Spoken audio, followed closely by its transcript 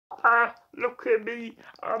Look at me,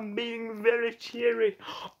 I'm being very cheery.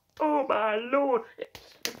 Oh my lord,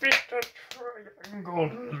 it's just a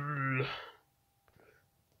triangle.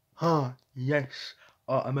 Ah, yes,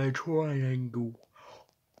 I am a triangle.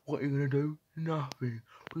 What are you gonna do? Nothing,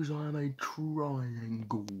 because I am a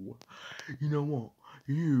triangle. You know what?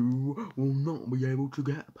 You will not be able to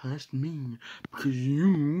get past me, because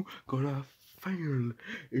you gotta fail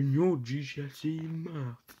in your GCSE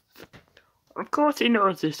math. Of course he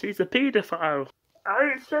knows this, he's a paedophile.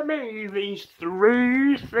 Answer me these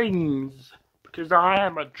three things, because I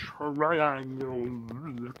am a triangle.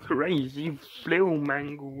 Crazy film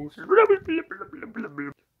angles.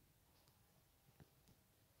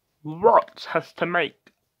 What has to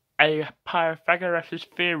make a Pythagoras'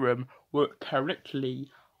 theorem work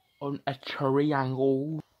correctly on a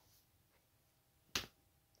triangle?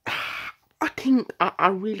 I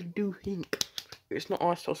really do think it's not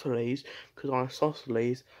isosceles, because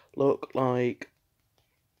isosceles look like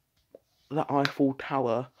the Eiffel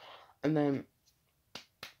Tower, and then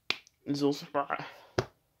there's also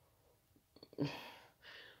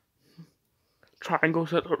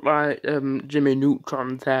triangles that look like Jimmy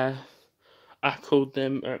Neutron's hair. I called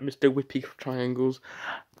them Mr. Whippy triangles.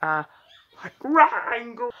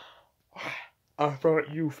 Triangle! I thought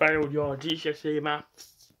you failed your GCSE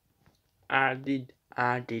maths. I did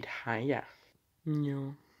higher.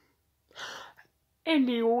 No.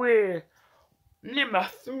 Anyway, name a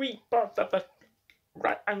 3 parts of a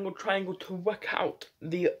right angle triangle to work out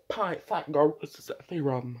the Pythagoras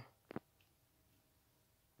theorem.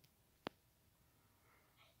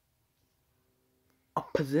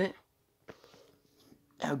 Opposite?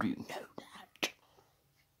 How do you know that?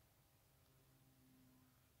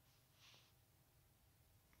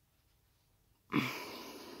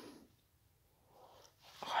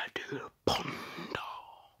 I do ponder.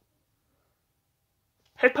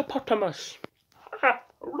 Hippopotamus.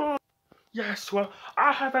 Yes, well,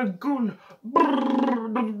 I have a gun. Oh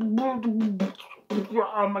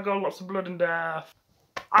my god, lots of blood and death.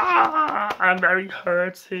 I'm very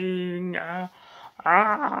hurting.